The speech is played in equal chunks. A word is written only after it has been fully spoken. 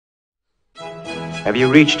Have you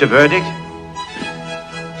reached a verdict?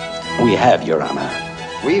 We have, Your Honor.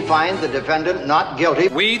 We find the defendant not guilty.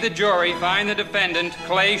 We, the jury, find the defendant,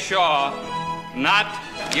 Clay Shaw, not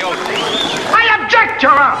guilty. I object,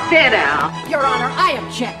 Your Honor! Sit down. Your Honor, I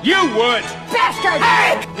object. You would! Bastard!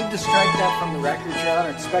 Hey! Need to strike that from the record, Your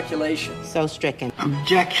Honor. It's speculation. So stricken.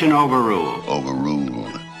 Objection overruled.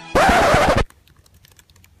 Overruled.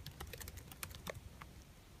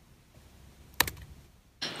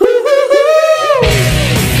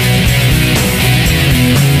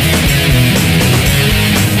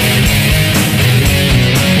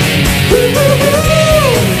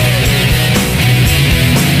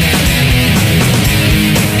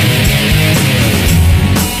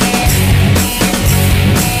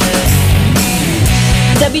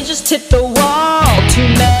 Debbie just hit the wall, too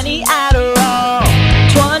many Adderall,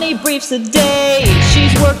 20 briefs a day,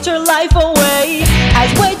 she's worked her life away,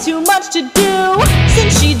 has way too much to do,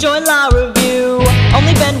 since she joined Law Revue,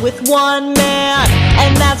 only been with one man,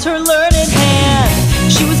 and that's her learned hand.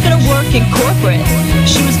 She was gonna work in corporate,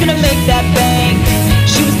 she was gonna make that bank,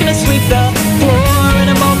 she was gonna sweep the floor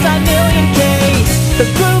in a multi-million case. The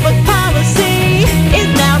Bluebook policy is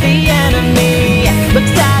now the enemy,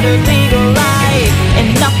 looks at her legal life, and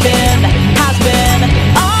nothing has been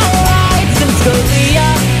alright since Scalia,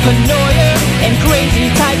 Pennoyer, and crazy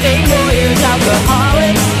type A lawyers,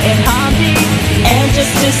 alcoholics, and Hamdi, and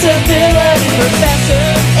justiciability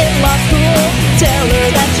professors in law school tell her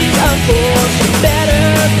that she's a fool. She better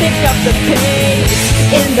pick up the pace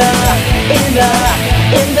in the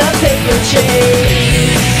paper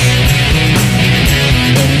chase.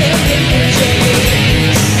 In the paper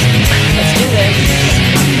chase. Let's do this.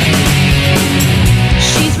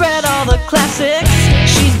 She's read all the classics,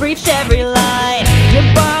 she's briefed every line.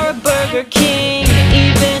 Ybarra, Burger King,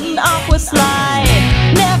 even Aquaslide.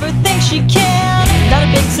 Never thinks she can, not a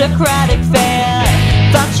big Socratic fan.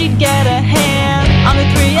 Thought she'd get a hand on the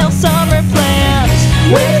 3L summer plans.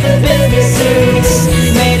 With the business suits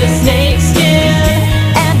made of snake skin,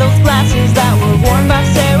 and those glasses that were worn by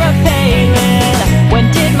Sarah Palin.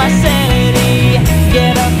 When did my sanity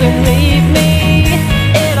get up and leave me?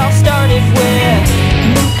 It all started with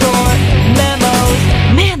moot court memos.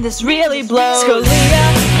 Man, this really blows. Scalia,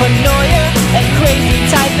 Pennoyer, and crazy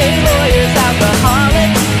type A lawyers,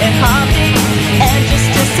 alcoholics, and Hamdi, and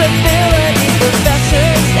justiciability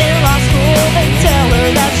professors in law school. They tell her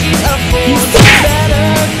that she's a fool. She better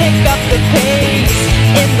pick up the pace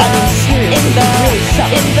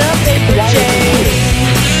in the paper chase.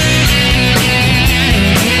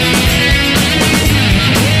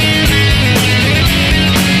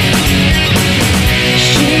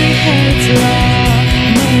 She hates law,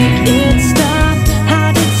 make it stop. How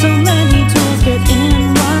did so many tools fit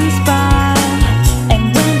in one spot? And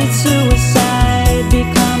when did suicide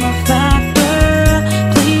become a factor?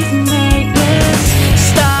 Please make this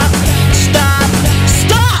stop.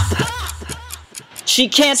 She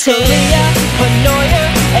can't take Scalia, Pennoyer,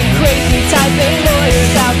 and crazy type A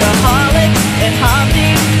lawyers, alcoholics, and Hamdi,